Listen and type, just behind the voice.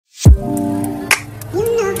Welcome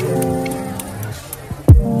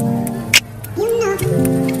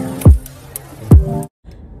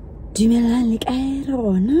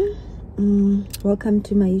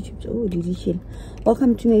to my YouTube. Oh, did you chill?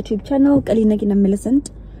 Welcome to my YouTube channel. Kalina Kina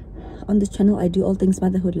Millicent. On this channel, I do all things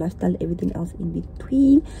motherhood, lifestyle, everything else in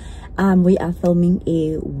between. We are filming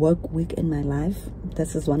a work week in my life.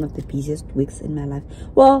 This is one of the busiest weeks in my life.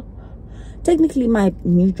 Well, technically, my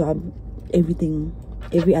new job,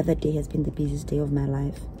 every other day has been the busiest day of my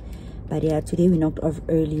life. But yeah, today we knocked off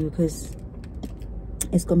early because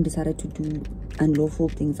Eskom decided to do unlawful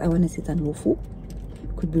things. I want to say it's unlawful.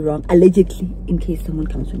 Could be wrong, allegedly, in case someone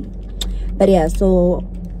comes to me. But yeah, so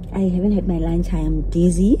I haven't had my lunch. I am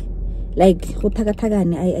dizzy. Like,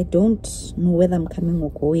 I don't know whether I'm coming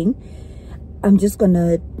or going. I'm just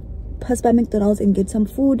gonna pass by McDonald's and get some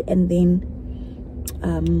food and then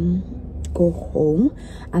go home.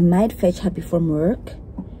 I might fetch Happy from work.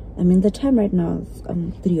 I mean, the time right now is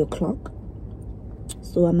 3 o'clock,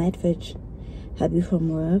 so I might fetch Happy from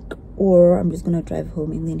work, or I'm just gonna drive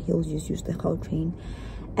home and then he'll just use the car train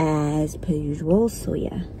as per usual. So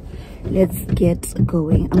yeah, let's get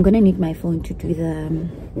going. I'm gonna need my phone to do the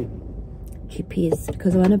GPS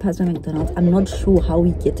because I want to pass by McDonald's. I'm not sure how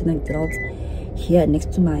we get to McDonald's here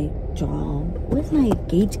next to my job. Where's my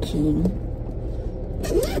gate key?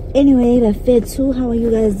 Anyway, Bafetsu, how are you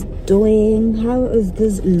guys doing? How is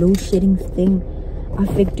this load shedding thing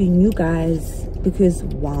affecting you guys? Because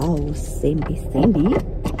wow, samey.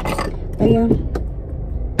 But yeah,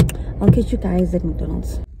 I'll catch you guys at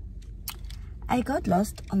McDonald's. I got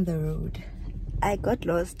lost on the road. I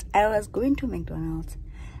was going to McDonald's,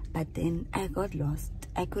 but then I got lost.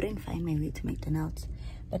 I couldn't find my way to McDonald's.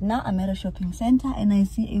 But now I'm at a shopping center and I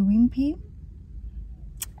see a Wimpy.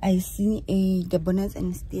 I see a Gabonese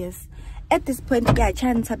and Steers. At this point, yeah,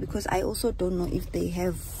 chance because I also don't know if they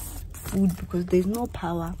have food because there's no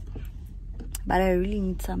power. But I really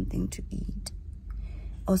need something to eat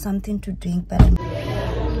or something to drink. But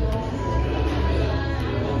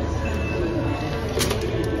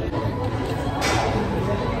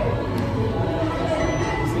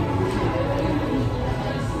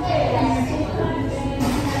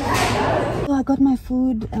so I got my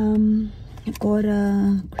food. I got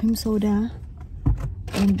a cream soda,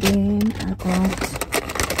 and then I got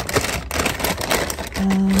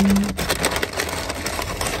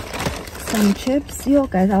some chips. Yo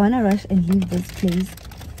guys, I want to rush and leave this place.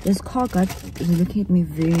 This car guard is looking at me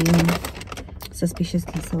very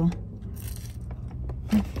suspiciously, so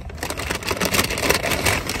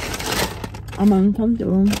I'm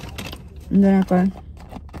uncomfortable. And then I got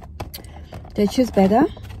the cheeseburger.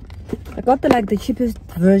 I got the cheapest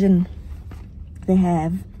version they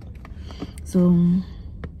have. So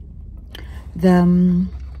the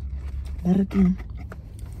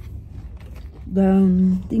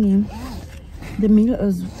thingy, the meal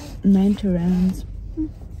is 90 rands.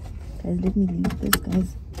 Guys, let me leave this.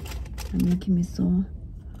 Guys are making me so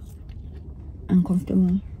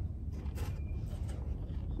uncomfortable.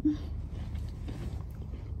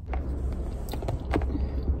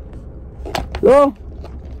 Yo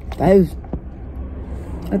guys,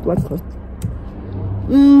 at what cost?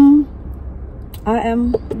 I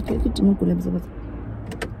am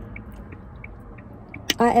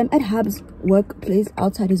at Hub's workplace,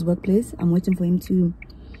 outside his workplace. I'm waiting for him to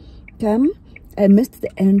come. I missed the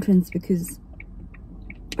entrance because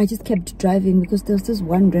I just kept driving because there was this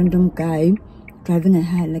one random guy driving a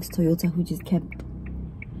Hilux Toyota who just kept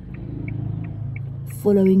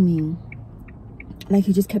following me. Like,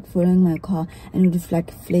 he just kept following my car and would just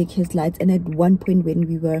like flake his lights. And at one point when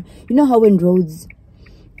we were, you know how when roads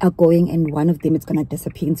are going and one of them is gonna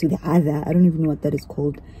disappear into the other, I don't even know what that is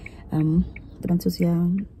called. The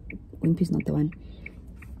Bantosia Wimpy is not the one.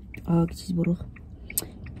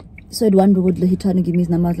 So at one road he tried to give me his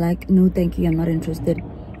number. I was like, no thank you, I'm not interested.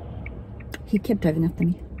 He kept driving after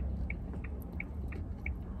me.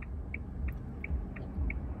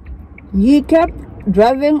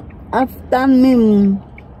 After me.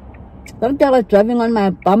 That guy was driving on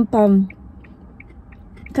my bumper,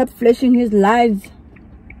 kept flashing his lights.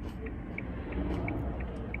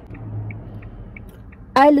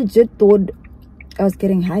 I legit thought I was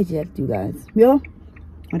getting hijacked, you guys. Yo,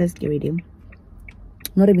 what a scary day.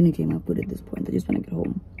 Not even a game I put at this point. I just want to get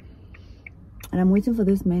home. And I'm waiting for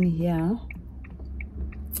this man here.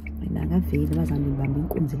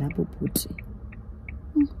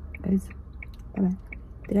 Guys, bye bye.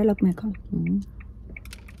 Did I lock my car?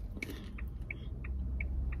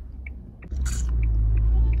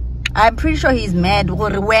 I'm pretty sure he's mad.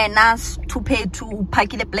 When us to pay to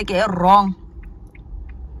park the black wrong.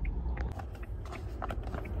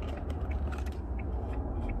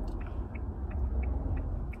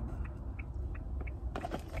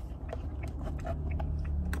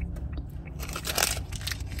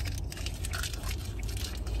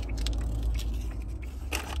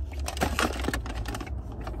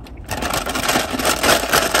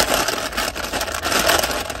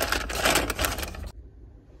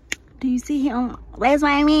 Where's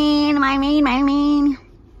my mean? My mean.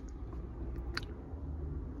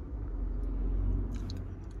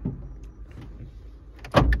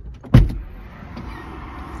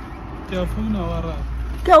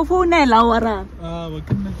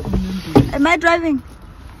 Am I driving?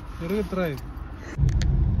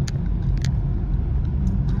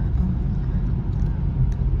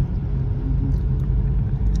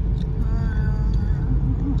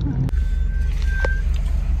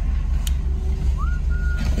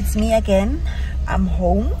 It's me again. I'm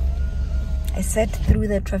home. I sat through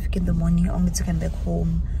the traffic in the morning only to come back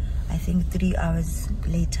home I think 3 hours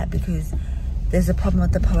later because there's a problem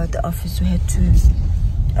with the power at the office. We had to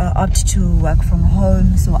opt to work from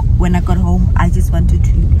home. So when I got home, I just wanted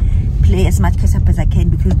to play as much catch up as I can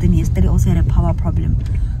because then yesterday also had a power problem.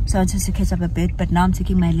 So I wanted to catch up a bit, but now I'm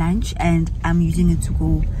taking my lunch and I'm using it to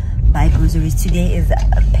go buy groceries. Today is a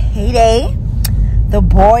payday. The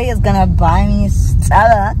boy is gonna buy me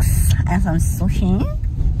Starbucks and some sushi.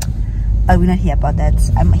 But we're not here about that.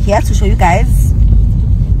 I'm here to show you guys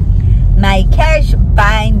my cash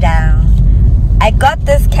binder. I got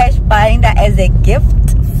this cash binder as a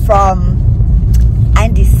gift from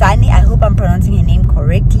Andy Sunny. I hope I'm pronouncing her name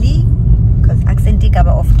correctly because accent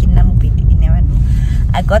of you never know.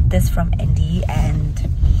 I got this from Andy and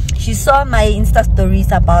she saw my Insta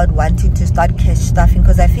stories about wanting to start cash stuffing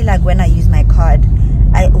because I feel like when I use my card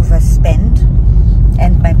I overspend,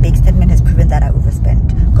 and my bank statement has proven that I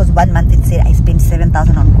overspent because 1 month it said I spent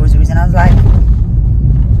 7,000 on groceries and I was like,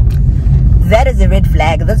 that is a red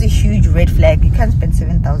flag. That's a huge red flag. You can't spend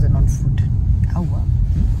 7,000 on food. Oh well.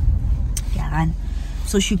 Yeah.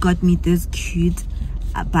 So she got me this cute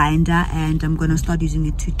binder and I'm gonna start using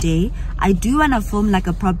it today. I do want to film like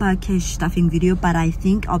a proper cash stuffing video, but I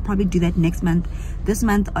think I'll probably do that next month. This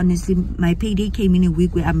month, honestly, my payday came in a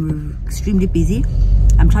week where I'm extremely busy.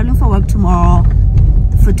 I'm traveling for work tomorrow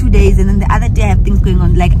for 2 days, and then the other day I have things going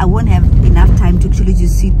on. Like I won't have enough time to actually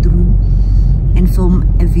just sit through and film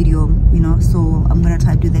a video, you know. So I'm gonna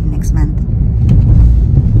try to do that next month.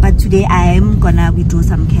 But today I am gonna withdraw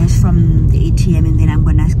some cash from the ATM and then I'm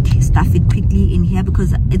gonna stuff it quickly in here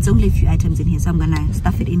because it's only a few items in here. So I'm gonna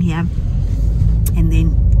stuff it in here and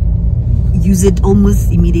then use it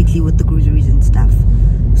almost immediately with the groceries and stuff.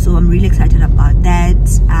 So I'm really excited about that.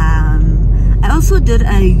 I also did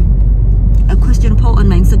a question poll on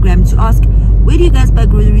my Instagram to ask, where do you guys buy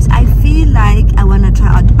groceries? I feel like I want to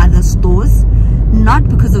try out other stores, not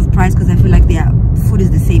because of price, because I feel like their food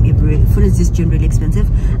is the same everywhere. Food is just generally expensive.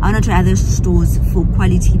 I want to try other stores for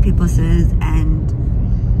quality purposes and,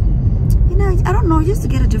 you know, I don't know, just to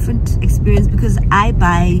get a different experience because I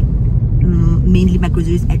buy mainly my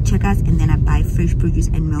groceries at Checkers and then I buy fresh produce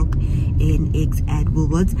and milk and eggs at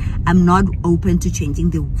Woolworths. I'm not open to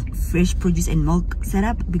changing the fresh produce and milk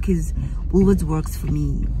setup because Woolworths works for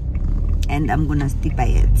me and I'm gonna stick by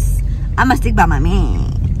it. I'm gonna stick by my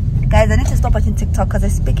man. Guys, I need to stop watching TikTok because I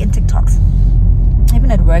speak in TikToks.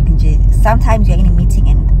 Even at work, sometimes you're in a meeting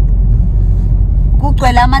and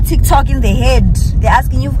Google TikTok in the head. They're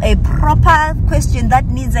asking you a proper question that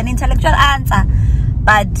needs an intellectual answer,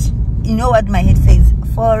 but you know what my head says?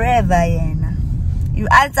 Forever, Yana. You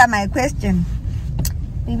answer my question.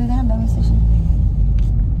 Baby, gonna buy me session.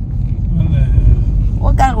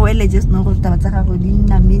 What can we just know what I'm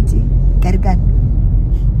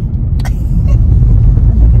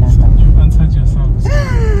answer yourself.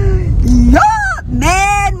 Yo,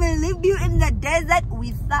 man, we lived you in the desert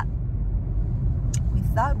without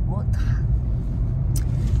water.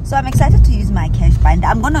 So I'm excited to use my cash binder.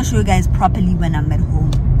 I'm gonna show you guys properly when I'm at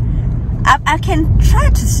home. I can try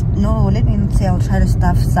to, no, let me not say I'll try to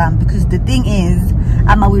stuff some because the thing is,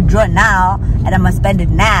 I'm gonna withdraw now and I'm gonna spend it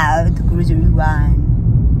now with the grocery one.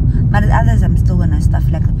 But the others I'm still gonna stuff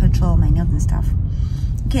like the petrol, my nails and stuff.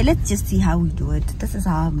 Okay, let's just see how we do it. This is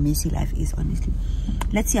how messy life is, honestly.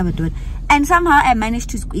 Let's see how we do it. And somehow I managed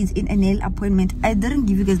to squeeze in a nail appointment. I didn't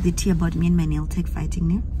give you guys the tea about me and my nail tech fighting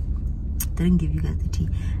now. Didn't give you guys the tea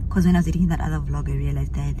because when I was editing that other vlog I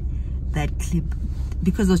realized that clip,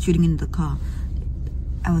 because I was shooting in the car,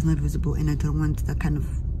 I was not visible and I don't want that kind of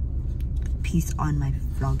piece on my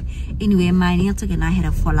vlog. Anyway, my nail tech and I had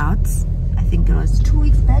a fallout. I think it was 2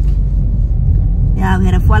 weeks back. Yeah, we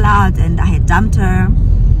had a fallout and I had dumped her,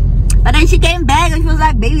 but then she came back and she was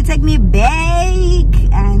like, baby, take me back.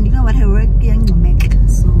 And you know what, her work young make.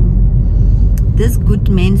 So this good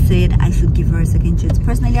man said I should give her a second chance.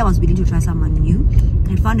 Personally, I was willing to try someone new.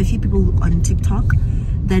 I found a few people on TikTok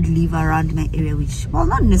that live around my area, which, well,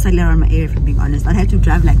 not necessarily around my area, if I'm being honest. I have to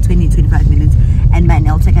drive like 20-25 minutes and my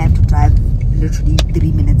nail tech I have to drive literally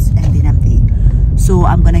 3 minutes and then I'm there. so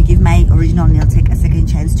I'm gonna give my original nail tech a second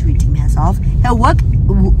chance to redeem herself. Her work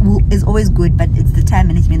is always good, but it's the time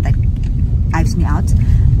management that ives me out,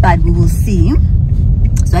 but we will see.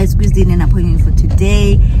 So I squeezed in an appointment for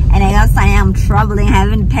today, and I guess I am traveling. I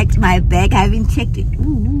haven't packed my bag, I haven't checked it.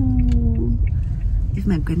 Ooh. If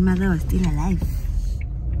my grandmother was still alive,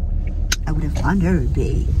 I would have found her,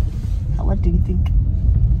 babe. What do you think?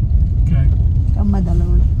 Okay. Oh, mother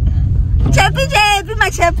Lord. Chappy,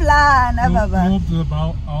 my chaplan.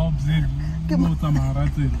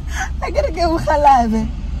 I gotta go alive.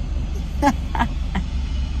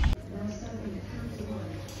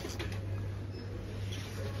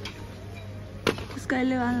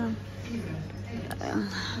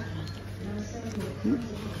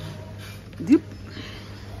 Deep.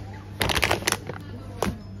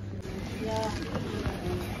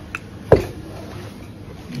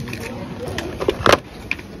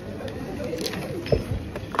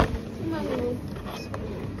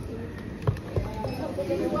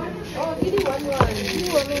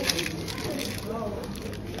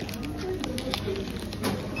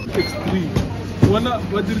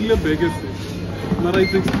 What did you beg us? Mara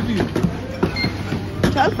is extreme.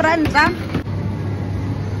 Ciao, Franza.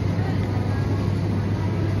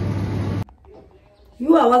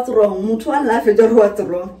 You are what's wrong? Mutual life is what's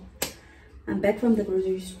wrong. I'm back from the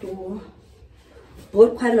grocery store.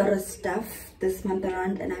 Bought quite a lot of stuff this month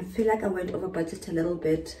around, and I feel like I went over budget a little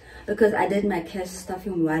bit because I did my cash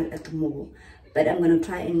stuffing while at the mall. But I'm gonna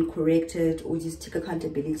try and correct it or just take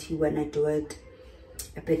accountability when I do it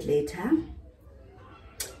a bit later.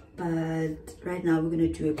 But right now we're gonna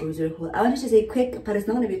do a grocery haul. I wanted to say quick, but it's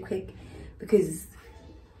not gonna be quick because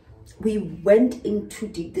we went in too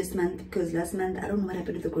deep this month, because last month I don't know what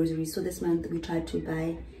happened with the groceries. So this month we tried to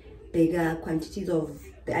buy bigger quantities of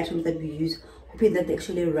the items that we use, hoping that they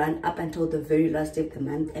actually run up until the very last day of the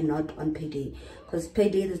month and not on payday, because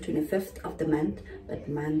payday is the 25th of the month, but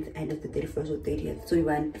month end of the 31st or 30th. So we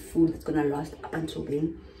want food that's gonna last up until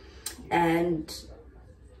then. And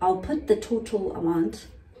I'll put the total amount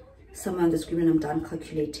somewhere on the screen when I'm done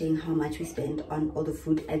calculating how much we spend on all the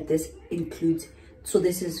food, and this includes, so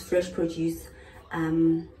this is fresh produce,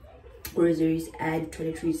 groceries and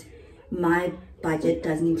toiletries. My budget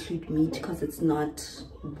doesn't include meat because it's not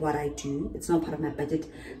what I do, it's not part of my budget,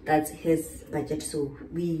 that's his budget. So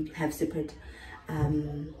we have separate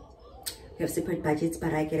budgets,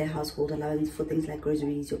 but I get a household allowance for things like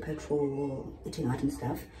groceries, your petrol, eating out and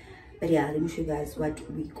stuff. But yeah, let me show you guys what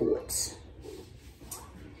we got.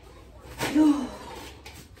 So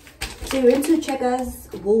we went to Checkers,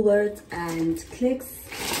 Woolworths and Clicks.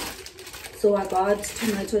 So I got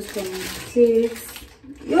tomatoes from Clicks.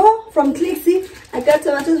 From Clicksy. I got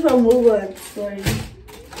tomatoes from Woolworths. Sorry.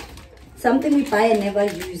 Something we buy and never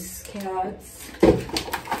use. Carrots.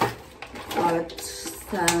 Got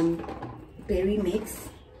some berry mix.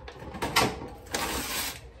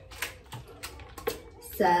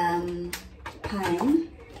 Some pine.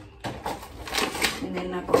 And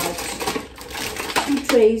then I got 2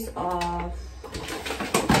 trays of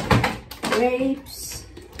grapes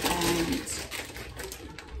and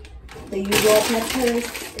the usual peppers,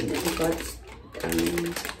 and then we got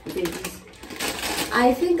veggies.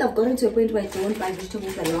 I think I've gotten to a point where I don't buy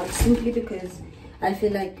vegetables a lot, simply because I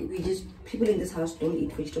feel like people in this house don't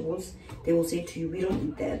eat vegetables. They will say to you, we don't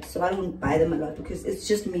eat that. So I don't buy them a lot because it's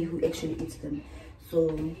just me who actually eats them.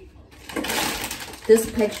 So this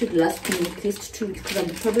pack should last me at least 2 weeks, because I'm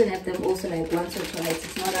probably gonna have them also like once or twice.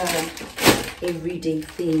 It's not a everyday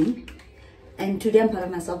thing. And today I'm proud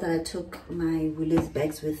of myself that I took my Woolies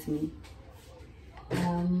bags with me.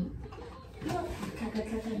 What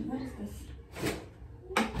is this?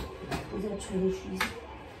 These are toiletries.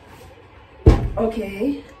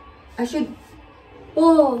 Okay, I should.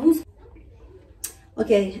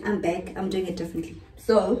 Okay, I'm back. I'm doing it differently.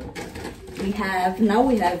 So we have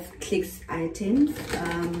Clicks items.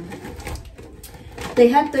 They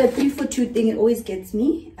had the 3 for 2 thing. It always gets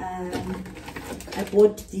me. I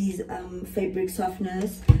bought these fabric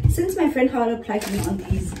softeners. Since my friend Harlow applied me on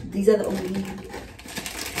these are the only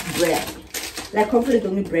brand, like hopefully the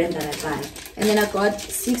only brand that I buy. And then I got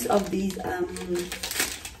 6 of these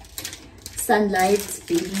Sunlight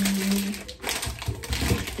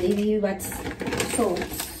baby what's special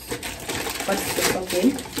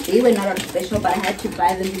thing. They were not on special, but I had to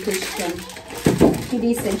buy them because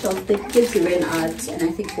PD Essentials, the kids ran out, and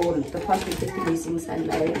I think for the past week they've been using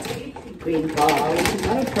Sunlight green bar, which is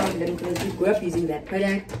not a problem because we grew up using that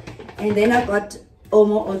product. And then I got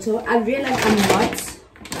Omo Auto. I realized I'm not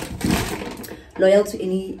loyal to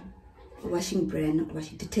any washing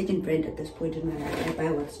detergent brand at this point in my life. I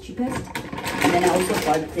buy what's cheapest. And then I also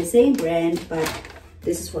bought the same brand, but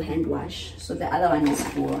this is for hand wash. So the other one is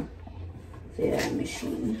for the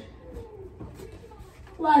machine.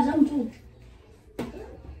 Waza mtu.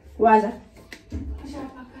 Waza.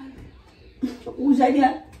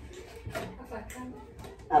 Uzadia.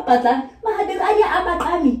 Apata. Mahadekanya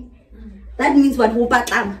apatami. That means what?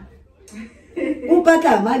 Upatama.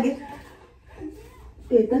 Upatama age.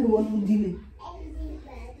 That one mudile.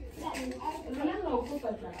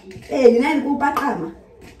 Nina upatama.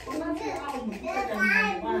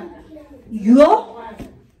 Yo?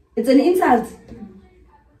 It's an insult.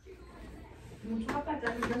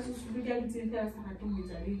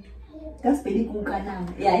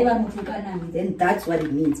 Yeah, even then that's what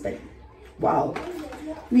it means. But wow,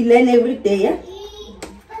 we learn every day. Yeah?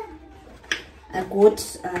 I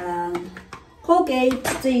got Colgate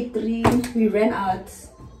Stay Green. We ran out.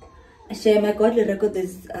 Shame I got to record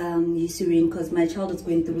this Eucerin because my child is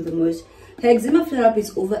going through the most. Her eczema flare-up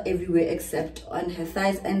is over everywhere except on her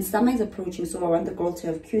thighs, and summer is approaching, so I want the girl to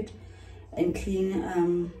have cute and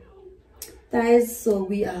clean thighs. So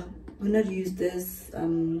we are gonna use this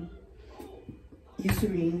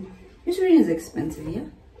Eucerin. Eucerin is expensive, yeah.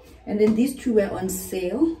 And then these two were on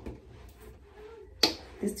sale.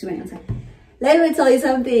 These two were on sale. Let me tell you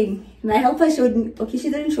something. My helper showed me. Okay, she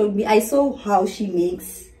didn't show me. I saw how she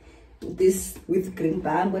makes this with green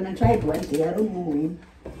bar. I'm gonna try it one day. I don't know when.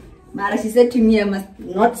 Mara, she said to me I must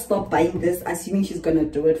not stop buying this, assuming she's gonna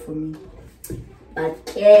do it for me.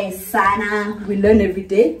 But yes, Sana, we learn every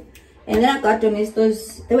day. And then I got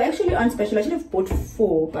domestos. They were actually on special. I should have bought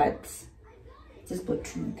 4, but just bought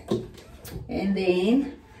 2. And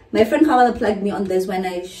then my friend Kawala plugged me on this when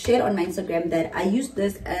I shared on my Instagram that I use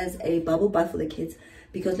this as a bubble bath for the kids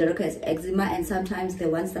because Loretta has eczema, and sometimes the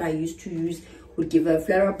ones that I used to use would give her a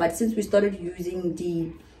flare up. But since we started using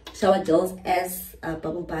the shower gels as a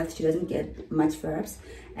bubble bath, she doesn't get much flare ups,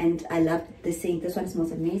 and I love the scent. This one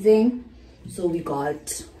smells amazing, so we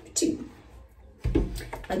got 2.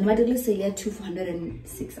 I automatically say yeah, 2 for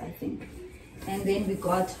 106, I think. And then we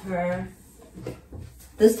got her,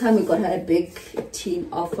 this time we got her a big tin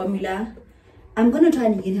of formula. I'm gonna try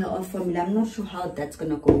and get her off formula. I'm not sure how that's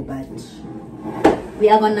gonna go, but we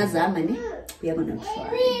are gonna zamani. We are gonna try.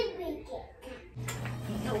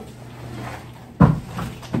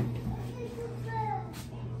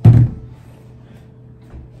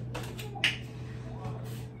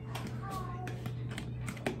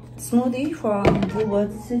 Smoothie from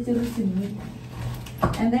Woolworths.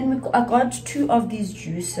 And then I got 2 of these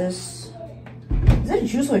juices. Is it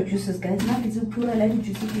juice or juices, guys? Now it's a pure like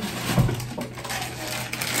juices.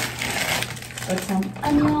 Got some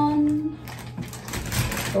onion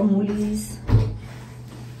from Woolies.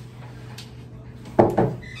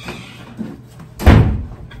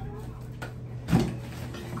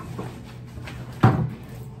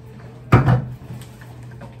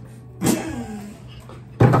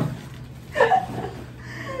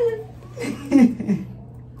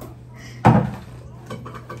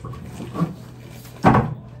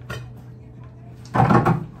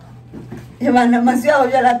 Mana masih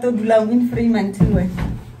awal jalan tu dulu win free mantul we.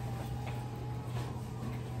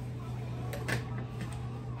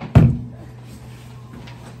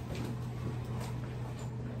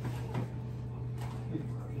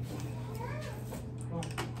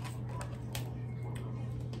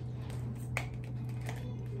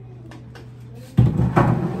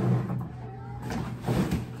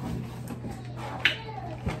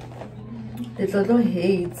 Little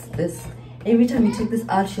hates this. Every time you take this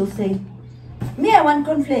out, she'll say, "Me, I want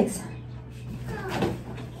cornflakes."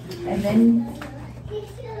 And then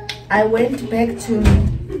I went back to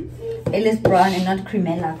Ellis Brown and not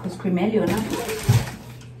Cremella, because Cremella, you know,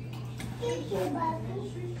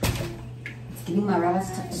 it's giving my rubber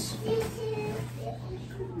stitch.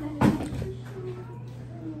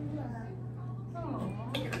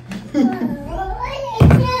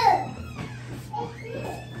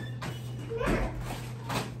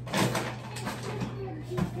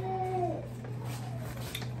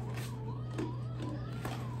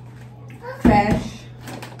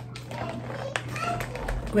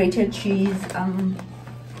 Grated cheese.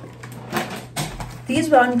 These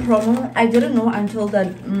were on promo. I didn't know until that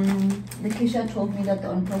Lakeisha told me that they're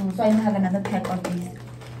on promo, so I have another pack of these.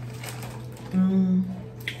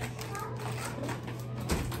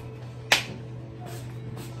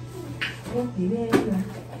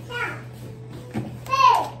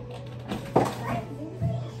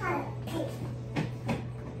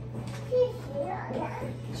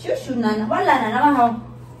 Shushu nana, wala nana waho.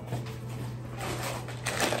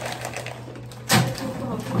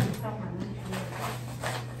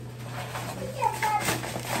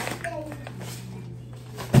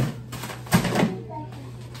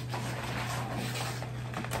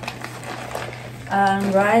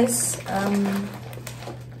 rice,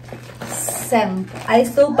 samp. I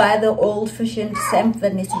still buy the old-fashioned samp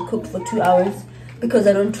that needs to be cooked for 2 hours because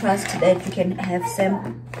I don't trust that you can have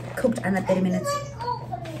samp cooked under 30 minutes.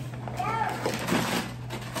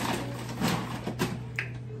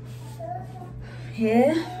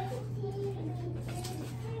 Here,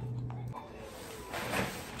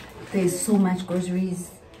 there's so much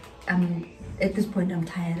groceries. At this point I'm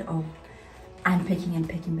tired of unpacking and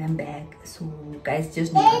packing them back, so guys,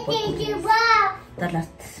 just know about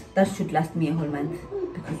that should last me a whole month,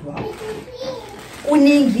 because wow,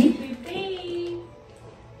 uningi.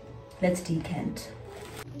 Let's decant.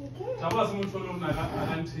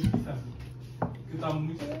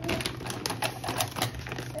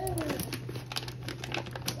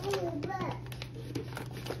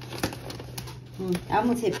 I'm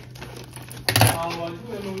gonna tip.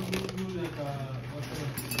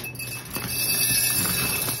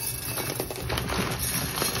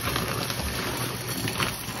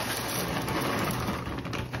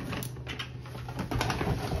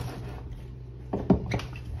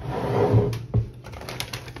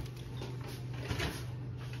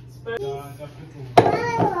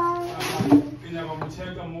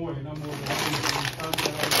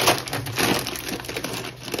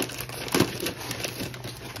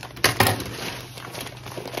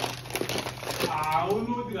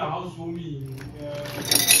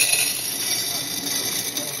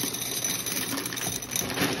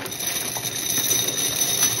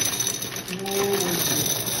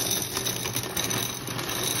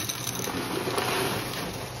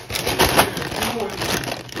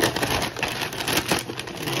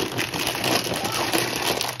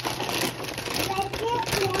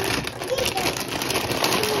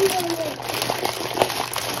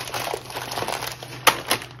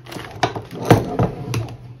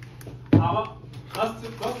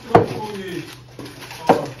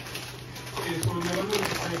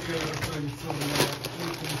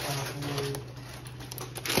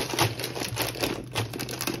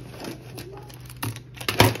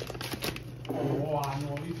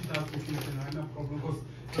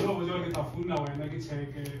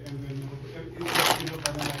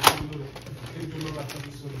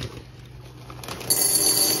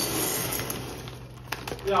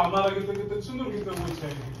 Yeah, mara kita sundur kita mau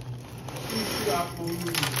cek. Ini aku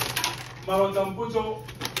mara tampoco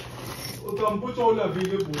la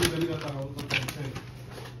video boleh dari kata orang tu cek.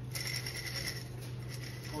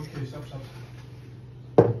 Okay, sap.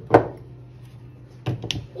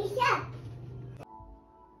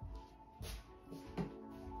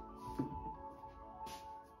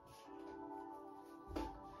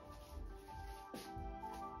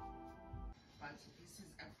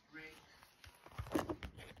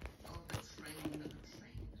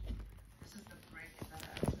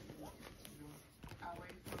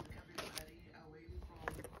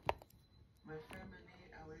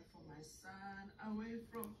 Away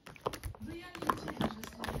from reality,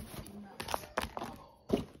 just live in a bubble.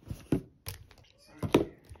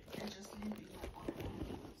 Sorry, and just live in a bubble.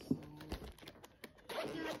 So,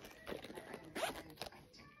 yeah, I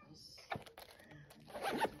take this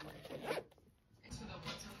to the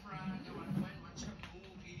waterfront. I want to go and watch a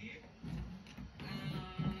movie.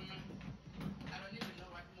 I don't even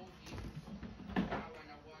know what movie I want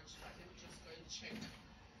to watch, but let me just go and check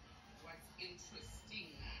what's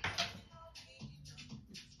interesting.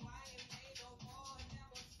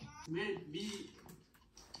 Made me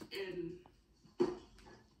an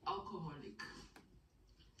alcoholic.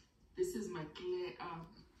 This is my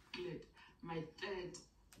my third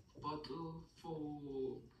bottle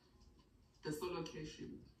for the solo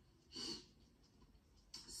occasion.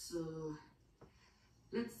 So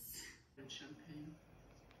let's get champagne.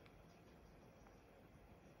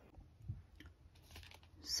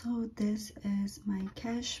 So this is my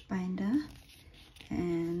cash binder,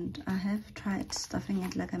 and I have tried stuffing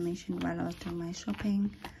it like I mentioned while I was doing my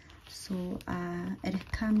shopping. So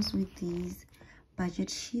it comes with these budget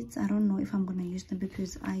sheets. I don't know if I'm gonna use them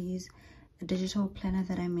because I use a digital planner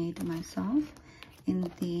that I made myself, and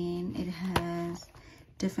then it has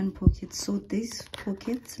different pockets. So these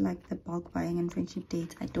pockets, like the bulk buying and friendship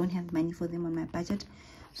dates, I don't have money for them on my budget.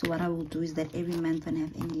 So what I will do is that every month when I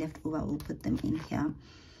have any left over, I will put them in here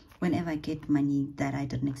whenever I get money that I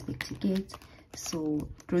didn't expect to get. So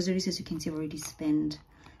groceries, as you can see, I've already spent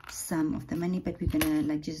some of the money, but we're gonna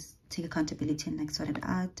like just take accountability and like sort it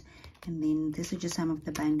out. And then this is just some of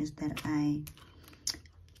the binders that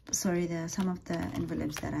there are some of the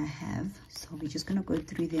envelopes that I have. So we're just gonna go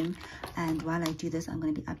through them, and while I do this, I'm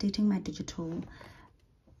gonna be updating my digital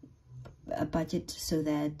budget so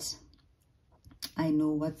that I know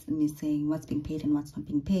what's missing, what's being paid and what's not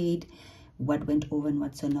being paid, what went over and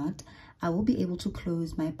what's not. I will be able to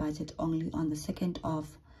close my budget only on the 2nd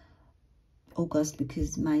of August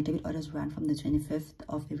because my debit orders run from the 25th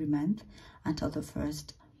of every month until the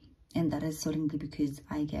 1st, and that is solely because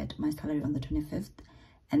I get my salary on the 25th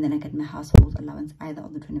and then I get my household allowance either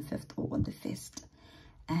on the 25th or on the 1st.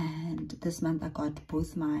 And this month I got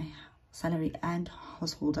both my salary and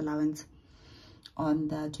household allowance on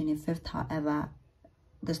the 25th. However,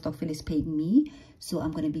 the Stokvel is paying me, so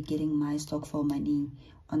I'm going to be getting my Stokvel money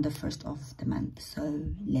on the 1st of the month. So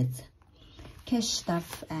let's cash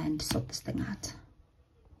stuff and sort this thing out.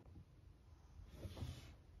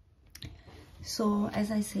 So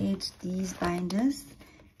as I said, these binders,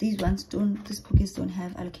 these ones don't, these pockets don't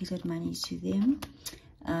have allocated money to them.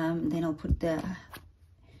 Then I'll put the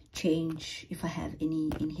change if I have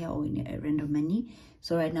any in here or any random money.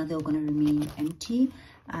 So right now they're going to remain empty.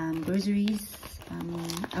 Groceries,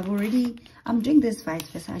 I'm doing this vice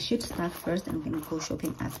versa. I should start first and then go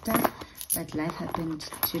shopping after, but life happened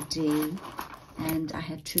today and I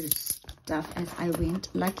had to stuff as I went.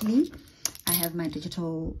 Luckily I have my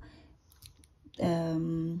digital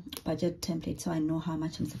budget template, so I know how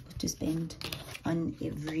much I'm supposed to spend on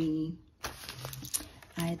every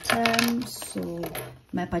item. So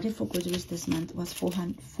my budget for groceries this month was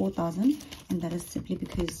 4,000, and that is simply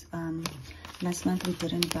because last month we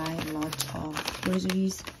didn't buy a lot of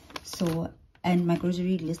groceries. So, and my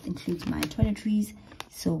grocery list includes my toiletries,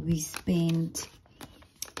 so we spent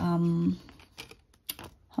how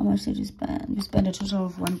much did we spend? We spent a total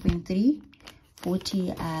of 1.3,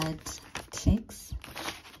 40 at Clicks.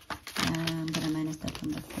 I'm gonna minus that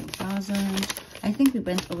from the 4,000. I think we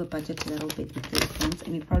went over budget a little bit with these ones,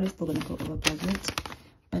 and we're probably still gonna go over budget,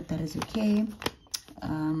 but that is okay.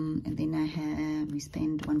 And then we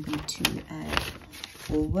spent 1.2 at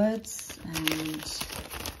Woolworths, and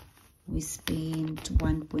we spent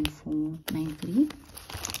 1.493.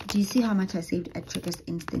 Do you see how much I saved at Checkers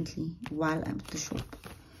instantly while I'm at the shop?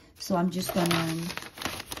 So I'm just gonna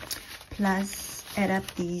plus add up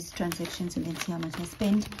these transactions and then see how much I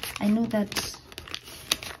spent. I know that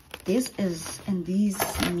this is, and these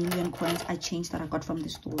million coins I changed that I got from the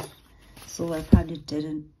stores, so I probably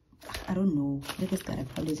didn't, I don't know, look at that, I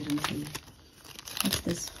probably didn't say. What's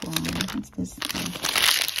this from? What's this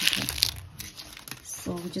for? Okay.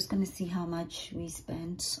 So we're just gonna see how much we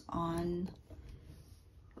spent on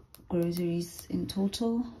groceries in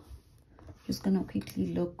total. Just gonna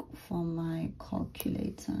quickly look for my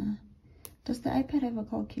calculator. Does the iPad have a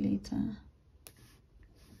calculator?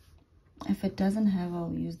 If it doesn't have,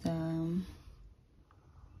 I'll use the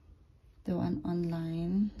one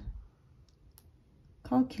online.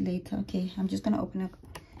 Calculator. Okay, I'm just gonna open it.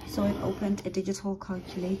 So it opened a digital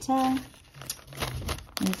calculator.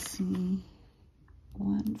 Let's see.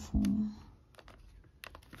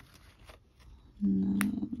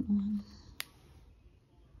 1491.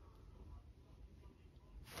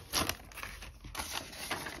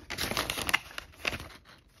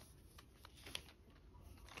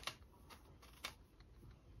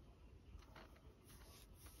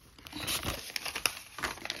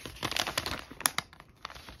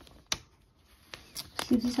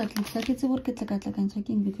 This at Clicks. Like it's a work at like I'm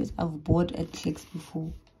checking because I've bought at Clicks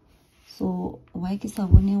before. So why is I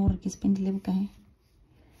want to spend a little guy?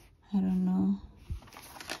 I don't know.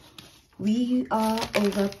 We are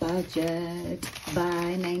over budget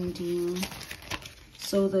by 19.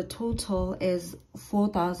 So the total is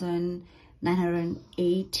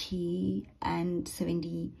 4,980 and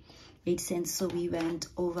 78 cents. So we went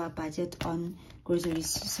over budget on groceries.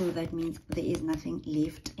 So that means there is nothing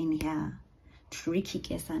left in here. Tricky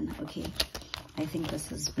Kesan. Okay, I think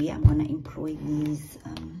this is where I'm gonna employ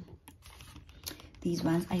these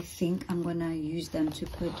ones. I think I'm gonna use them to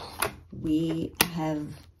put where I have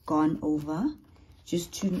gone over,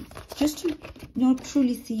 just to you know,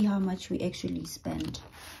 truly see how much we actually spend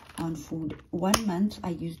on food. 1 month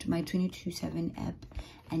I used my 22/7 app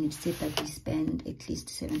and it said that we spend at least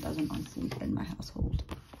 7,000 on food in my household.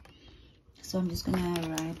 So I'm just gonna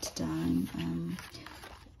write down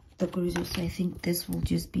the groceries. So I think this will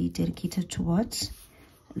just be dedicated to what?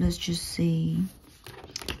 Let's just say,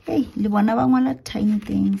 hey, like tiny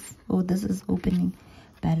things. Oh, this is opening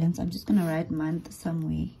balance. I'm just gonna write month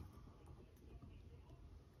somewhere.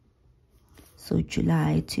 So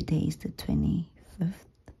July, today is the 25th,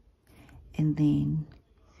 and then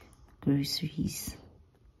groceries.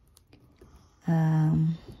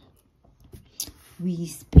 We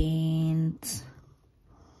spent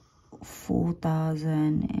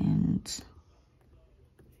 4,000, and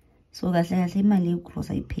so that's like my little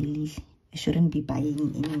clothes I pay. I shouldn't be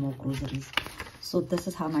buying any more groceries. So this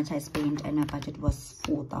is how much I spent, and my budget was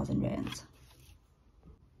 4,000 rands.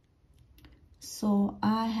 So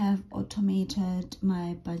I have automated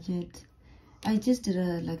my budget. I just did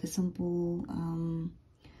a simple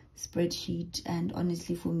spreadsheet, and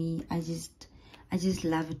honestly for me, I just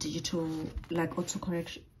love digital, like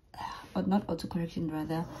autocorrection, or not autocorrection,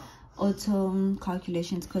 rather auto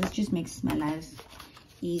calculations, because it just makes my life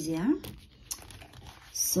easier.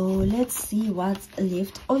 So let's see what's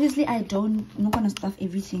left. Obviously I'm not gonna stuff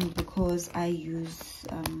everything, because I use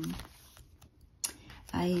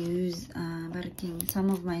some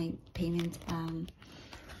of my payment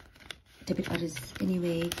debit orders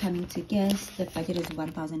anyway coming to guess. The budget is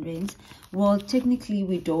 1,000 rands. Well, technically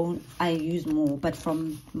I use more, but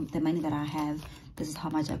from the money that I have, this is how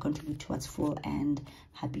much I contribute towards fuel and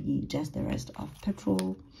happy. Just the rest of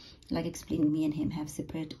petrol. Like explained, me and him have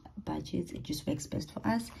separate budgets. It just works best for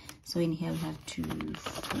us. So in here we have 2,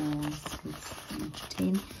 4, 6,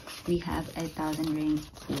 10. We have 1,000 rand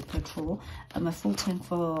for petrol. A full tank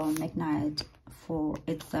for McKnight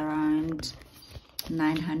it's around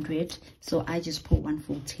 900. So I just put 1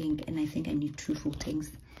 full tank, and I think I need 2 full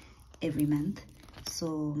tanks every month.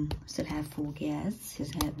 So still have full gas.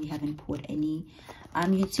 We haven't put any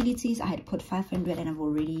utilities. I had put 500, and I've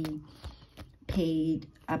already paid.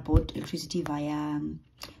 I bought electricity via.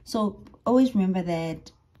 So always remember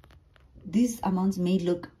that these amounts may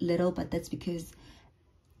look little, but that's because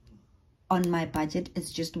on my budget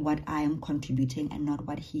it's just what I am contributing and not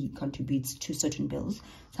what he contributes to certain bills.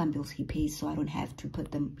 Some bills he pays, so I don't have to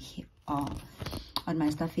put them here on my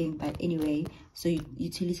stuffing. But anyway, so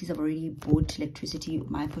utilities, I've already bought electricity,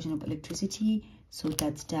 my portion of electricity, so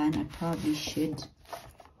that's done. I probably should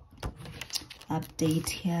update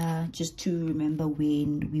here just to remember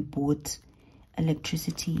when we bought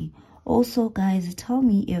electricity. Also guys, tell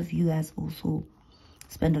me if you guys also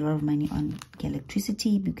spend a lot of money on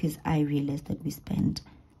electricity, because I realized that we spend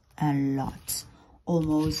a lot,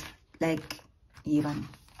 almost like even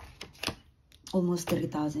almost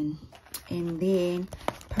 30,000. And then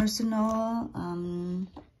personal,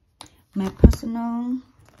 my personal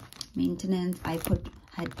maintenance, I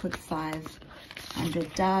had put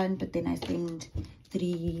 500 down, but then I spent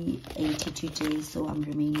 380 today, so I'm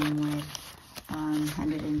remaining with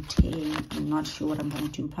 110. I'm not sure what I'm gonna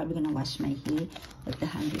do. I'm probably gonna wash my hair with the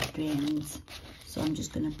 100 rands, so I'm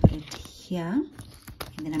just gonna put it here,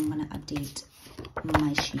 and then I'm gonna update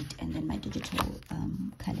my sheet and then my digital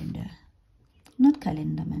calendar, not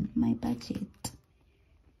calendar man, my budget.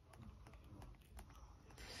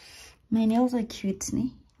 My nails are cute,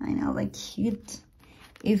 ne? My nails are cute.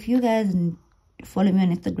 If you guys follow me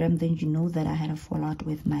on Instagram, then you know that I had a fallout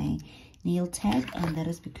with my nail tag, and that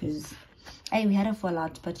is because we had a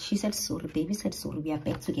fallout, but she said sorry, baby said sorry, we are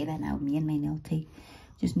back together now, me and my nail tag.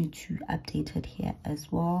 Just need to update it here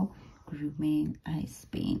as well. Grooming, I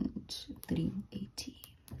spent 380.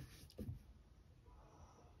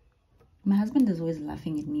 My husband is always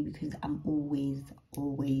laughing at me because I'm always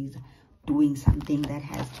doing something that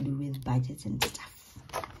has to do with budgets and stuff.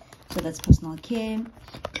 So that's personal care.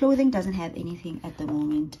 Clothing doesn't have anything at the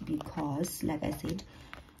moment because, like I said,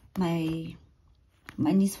 my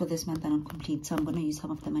monies for this month are not complete, so I'm going to use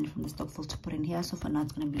some of the money from the Xoxo to put in here. So for now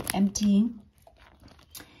it's going to be empty.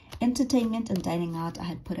 Entertainment and dining out, I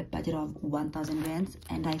had put a budget of 1,000 rands,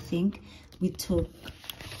 and I think we took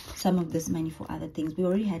some of this money for other things. We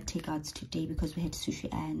already had takeouts today because we had sushi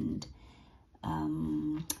and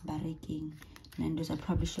bareking Nando's. I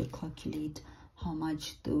probably should calculate how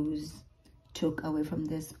much those took away from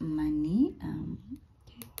this money.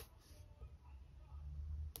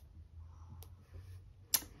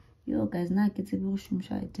 Yo guys, now it's a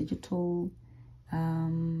digital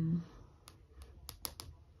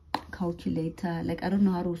calculator. Like, I don't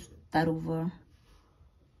know how to start over.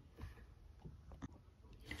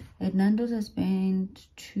 At Nando's I spent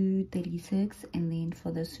 236, and then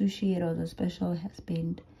for the sushi it was a special, I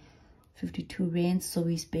spent 52 rands. So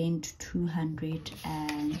we spent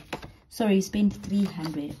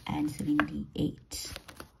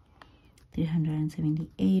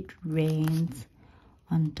 378 rands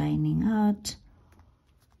on dining out.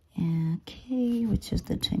 Okay, which is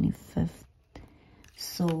the 25th.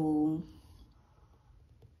 So,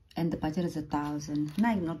 and the budget is 1,000. Now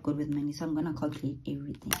I'm not good with money, so I'm gonna calculate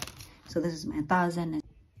everything. So this is my 1,000.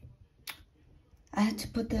 I had to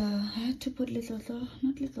put Lereko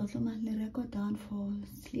down for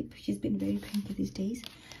sleep. She's been very cranky these days,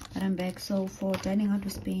 but I'm back. So for dining out we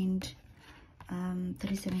spent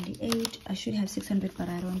 378. I should have 600, but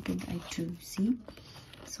I don't think I do. See,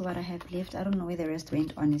 so what I have left, I don't know where the rest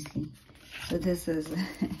went, honestly. So this is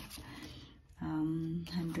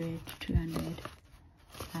 100, 200,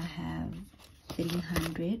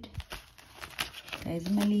 300. Guys,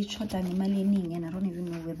 Mali short and Mali ning, and I don't even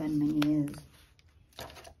know where that money is.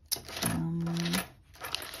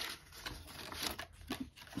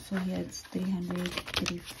 So here it's 300,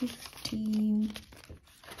 350.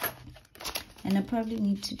 And I probably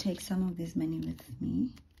need to take some of this money with me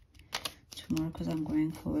tomorrow because I'm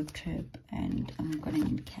going for a work trip and I'm gonna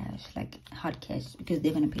need cash, like hard cash, because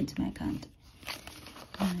they're gonna pay into my account.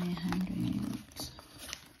 900,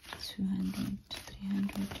 200,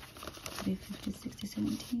 300, 350, 60,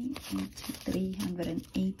 70, 80,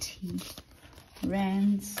 380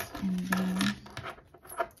 rands. And then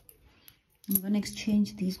I'm gonna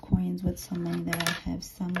exchange these coins with some money that I have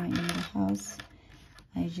somewhere in the house.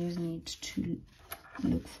 I just need to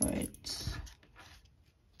look for it.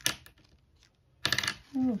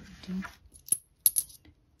 Oh,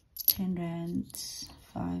 10 rands,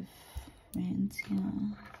 5 rands here.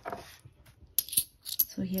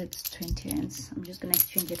 So here it's 20 rands. I'm just gonna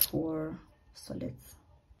exchange it for solids.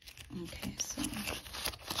 Okay, so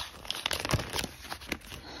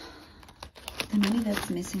the money that's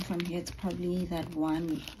missing from here, it's probably that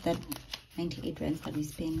 98 rands that we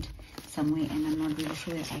spent somewhere, and I'm not really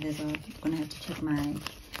sure the others. I'm gonna have to check my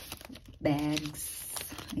bags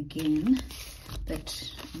again,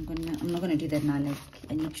 but I'm not gonna do that now. Like,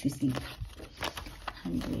 I need to sleep.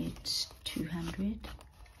 100, 200,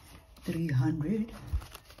 300,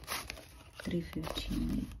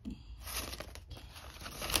 350.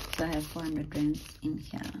 So I have 400 rands in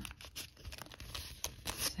here.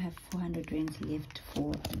 So I have 400 rands left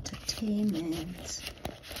for entertainment.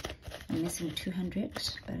 I'm missing 200,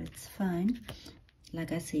 but it's fine.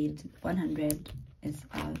 Like I said, 100 is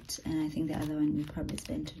out, and I think the other one we probably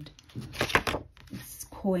spent it's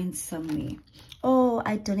coins somewhere. Oh,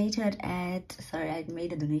 I donated I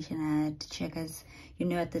made a donation at Checkers. You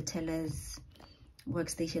know, at the teller's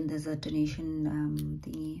workstation there's a donation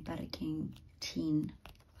thingy, Baraking teen.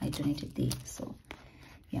 I donated there, so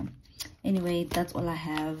yeah. Anyway, that's all I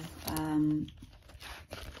have.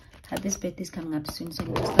 This birthday is coming up soon, so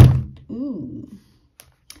I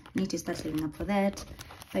need to start saving up for that.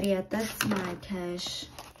 But yeah, that's my cash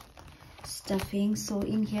stuffing. So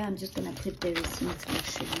in here I'm just gonna put the receipts.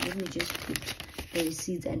 Actually, let me just put the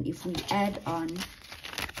receipts, and if we add on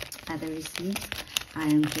other receipts, I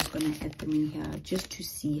am just gonna add them in here just to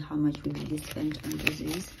see how much we really spent on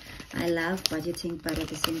groceries. I love budgeting, but at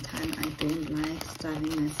the same time I don't like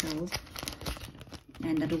starving myself,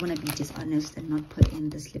 and I don't want to be dishonest and not put in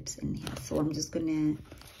the slips in here. So I'm just gonna,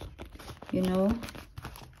 you know,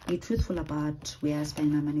 be truthful about where I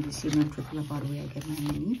spend my money this year, not truthful about where I get my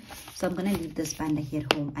money. So I'm gonna leave this binder here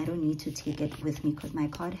at home. I don't need to take it with me because my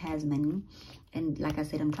card has money, and like I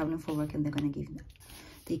said, I'm traveling for work, and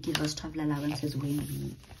they give us travel allowances when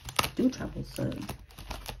we do travel. So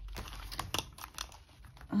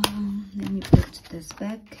let me put this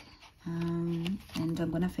back, and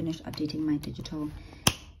I'm gonna finish updating my digital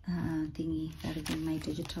thingy, that is in my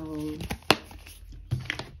digital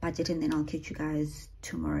budget, and then I'll catch you guys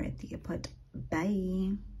tomorrow at the airport.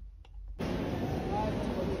 Bye.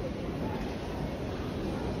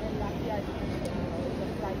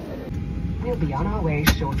 We'll be on our way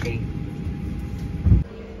shortly.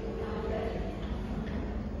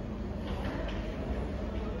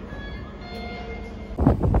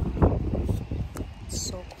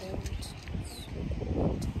 So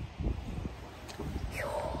cold.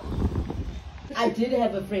 I did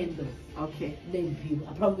have a friend though. Okay. Named Pew.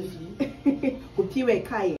 I promise you. Upiwe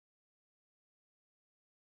Kai.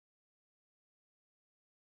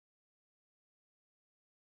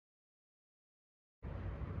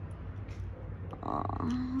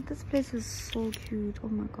 Oh, this place is so cute. Oh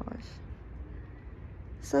my gosh.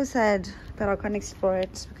 So sad that I can't explore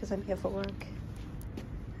it because I'm here for work.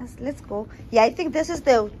 Let's go. Yeah, I think this is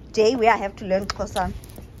the day where I have to learn Xhosa,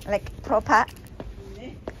 like proper.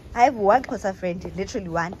 I have one Xhosa friend, literally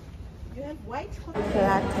one. You have white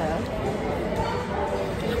Platter.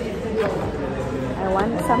 I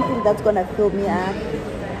want something that's gonna fill me up.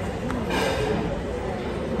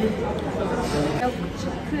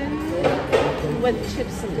 chicken with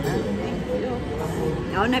chips in it.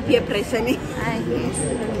 I wanna peer pressure. I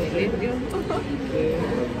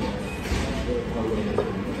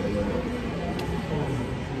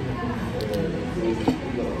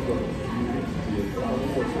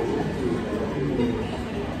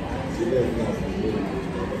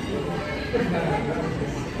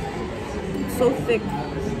It's so thick.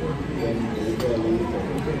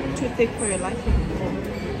 too thick for your liking.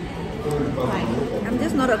 Fine. I'm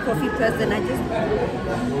just not a coffee person. I just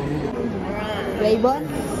Raybon.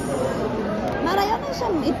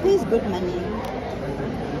 Marayana, it pays good money.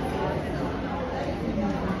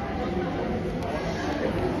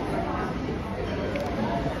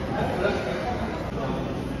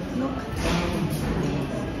 Look.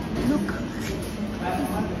 Look.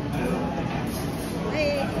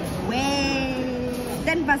 Way.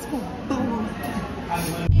 Then Basco.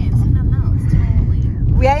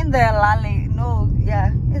 We are in the Lale. No,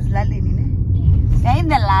 yeah, it's Lale. We are in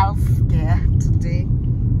the Lals today.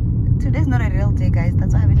 Today's not a real day, guys.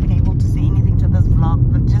 That's why I haven't been able to say anything to this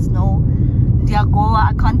vlog. But just know, Diagoa,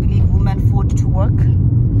 I can't believe women fought to work.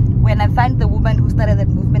 When I find the woman who started that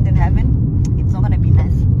movement in heaven, it's not gonna be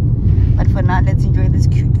nice. But for now, let's enjoy this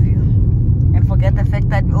cute view and forget the fact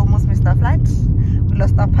that we almost missed our flight. We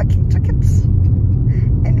lost our parking tickets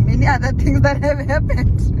and many other things that have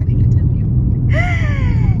happened.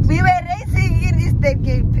 We were racing in Eastern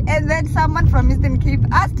Cape, and then someone from Eastern Cape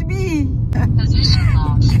asked me,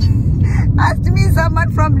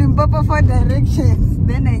 someone from Limpopo for directions.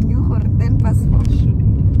 Then I knew her 10 passport.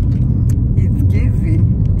 It's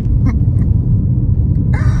giving.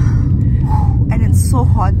 And it's so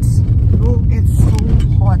hot. Oh, it's so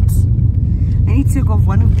hot. I need to take off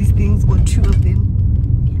one of these things or two of them.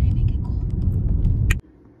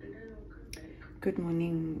 Good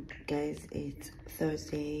morning, guys. It's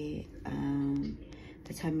Thursday.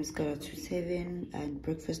 The time is got to 7 and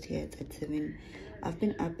breakfast here at 7. I've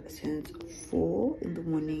been up since 4 in the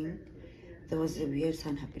morning. There was a weird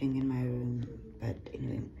sound happening in my room, but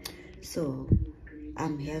anyway, so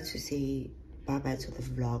I'm here to say bye bye to the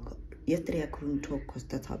vlog. Yesterday I couldn't talk because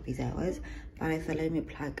that's how busy I was, but I thought let me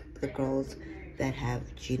plug the girls that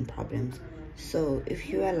have gene problems. So if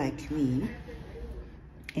you are like me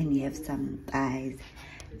and you have some thighs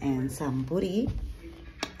and some booty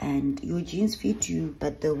and your jeans fit you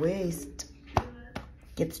but the waist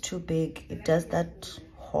gets too big, it does that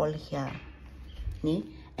hole here,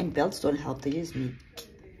 and belts don't help, they just make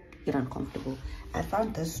it uncomfortable. I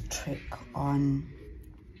found this trick on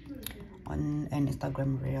an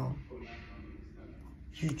Instagram reel.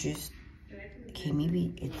 You just, okay,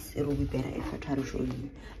 maybe it'll be better if I try to show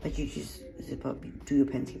you, but you just zip up, do your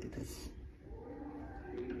pants like this.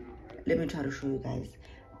 Let me try to show you guys.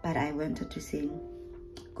 But I wanted to say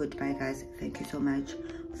goodbye, guys. Thank you so much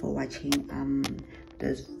for watching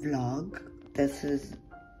this vlog. This is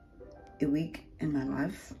a week in my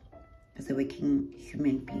life as a working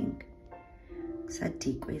human being.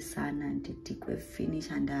 Sadikwe sana ndidikwe finish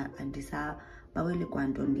and andisa bawele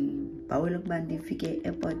kwantoni bawele kubandi fike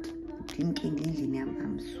airport thinking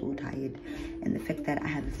I'm so tired, and the fact that I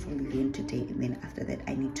have a full event today and then after that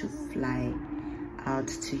I need to fly out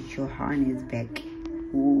to Johannesburg.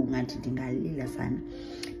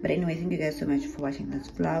 But anyway, thank you guys so much for watching this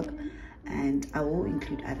vlog, and I will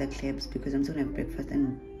include other clips because I'm still gonna have breakfast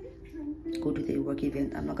and go to the work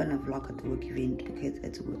event. I'm not gonna vlog at the work event because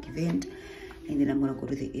it's a work event, and then I'm gonna go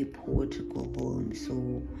to the airport to go home.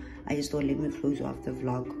 So I just thought let me close off the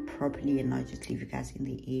vlog properly and not just leave you guys in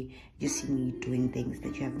the air. You see me doing things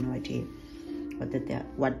that you have no idea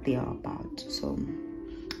what they are about. So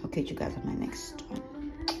I'll catch you guys on my next one.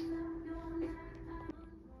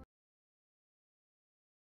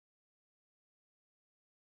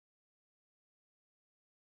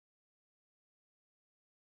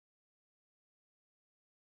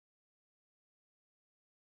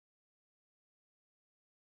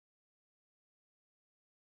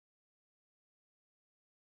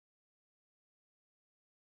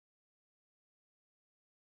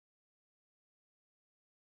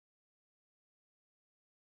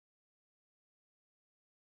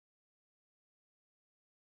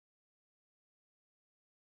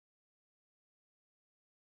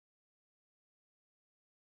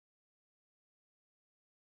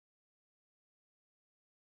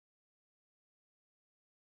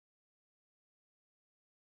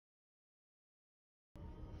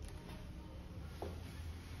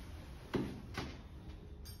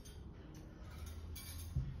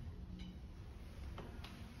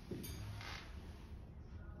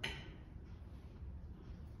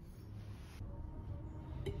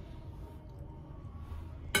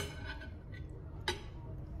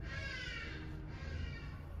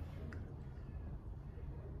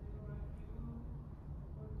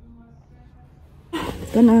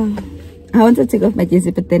 I want to take off my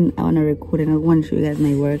jersey, but then I want to record and I want to show you guys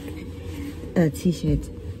my work t-shirt,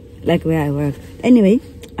 like where I work. Anyway,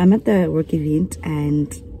 I'm at the work event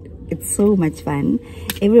and it's so much fun.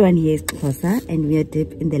 Everyone here is Xoxo and we are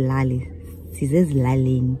deep in the lali. This is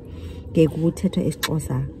laling. Is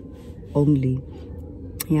Xoxo only.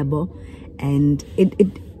 Yeah, and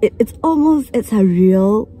it's a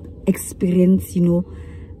real experience, you know.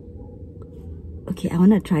 Okay, I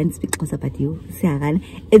want to try and speak Xoxo about you.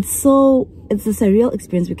 It's a surreal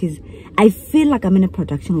experience because I feel like I'm in a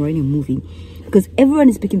production or in a movie. because everyone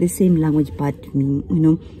is speaking the same language but me, you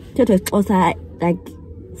know. Also, like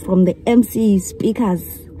from the MC speakers,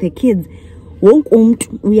 the kids,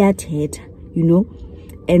 we are you know,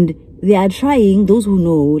 and they are trying, those who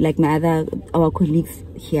know, like our colleagues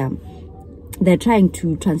here, they're trying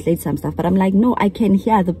to translate some stuff, but I'm like, no, I can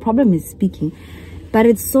hear. The problem is speaking. But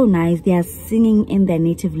it's so nice. They are singing in their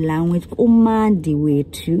native language,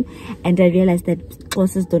 wetu, and I realized that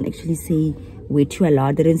Xhosas don't actually say wetu a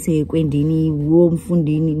lot. They don't say kwendini,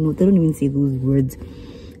 mfundini. No, they don't even say those words.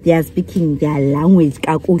 They are speaking their language.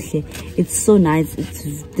 It's so nice.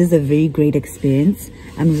 This is a very great experience.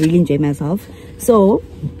 I'm really enjoying myself. So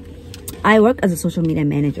I work as a social media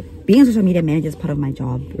manager. Being a social media manager is part of my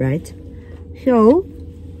job, right? So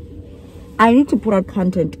I need to put out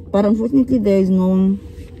content, but unfortunately there's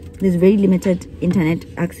very limited internet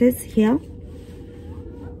access here.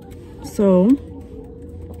 So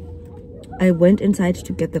I went inside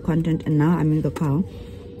to get the content, and now I'm in the car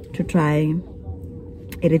to try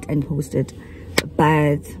edit and post it.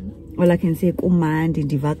 But all I can say,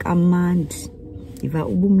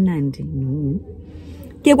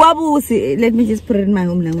 let me just put it in my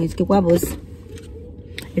home language.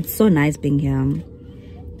 It's so nice being here.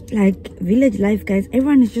 Like village life, guys,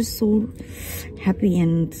 everyone is just so happy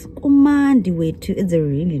and it's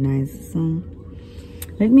really nice. So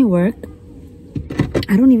let me work.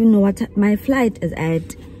 I don't even know what my flight is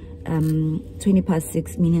at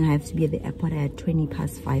 6:20, meaning I have to be at the airport at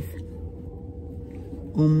 5:20.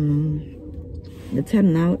 The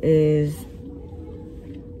time now is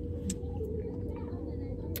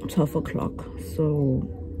 12 o'clock, so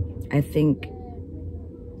I think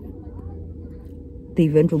the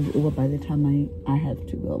event will be over by the time I have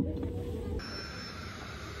to go.